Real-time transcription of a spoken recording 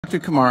Dr.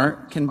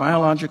 Kumar, can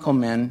biological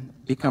men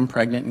become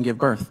pregnant and give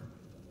birth?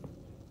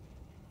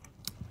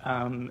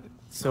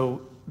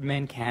 So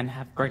men can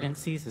have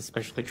pregnancies,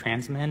 especially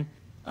trans men.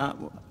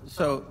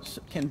 So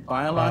can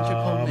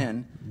biological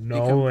men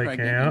no, become they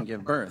pregnant can't. and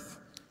give birth?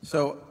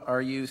 So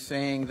are you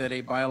saying that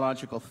a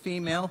biological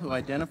female who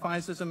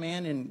identifies as a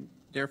man and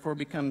therefore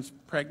becomes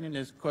pregnant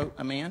is, quote,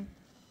 a man?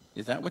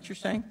 Is that what you're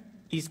saying?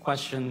 These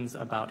questions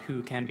about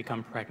who can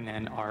become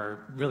pregnant are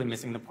really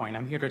missing the point.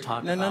 I'm here to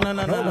talk No.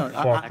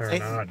 fuck they're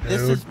not,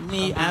 This dude. is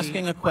me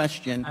asking a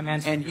question I'm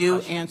answering and your you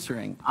question.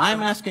 answering.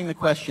 I'm asking the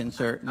question,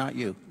 sir, not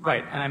you.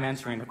 Right, and I'm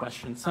answering the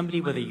question.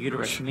 Somebody with a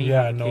uterus may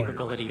Yeah, have the no, you're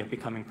capability of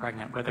becoming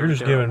pregnant, whether You're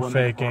just they're a giving woman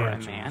fake or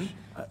answers. a man.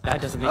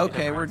 That doesn't make a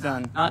Okay, we're difference.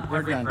 done. Not We're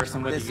every done.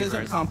 person with This a uterus isn't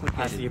has the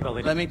complicated.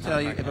 ability Let to me become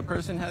tell you, if pregnant. a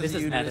person has This a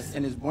is uterus medicine.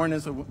 and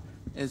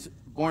is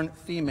born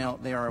female,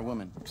 they are a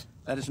woman.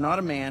 That is not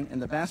a man, and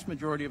the vast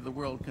majority of the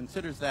world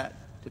considers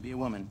that to be a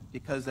woman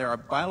because there are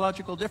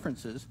biological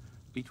differences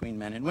between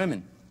men and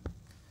women.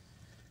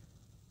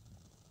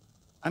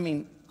 I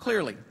mean,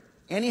 clearly,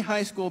 any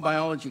high school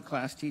biology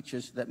class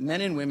teaches that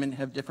men and women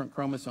have different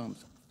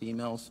chromosomes.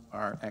 Females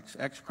are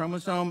XX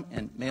chromosome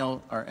and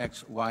male are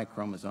XY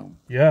chromosome.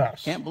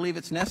 Yes. Can't believe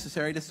it's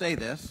necessary to say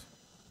this,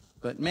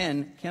 but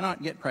men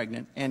cannot get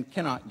pregnant and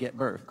cannot get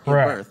birth,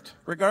 Correct.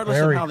 regardless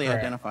Very of how they correct.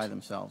 identify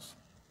themselves.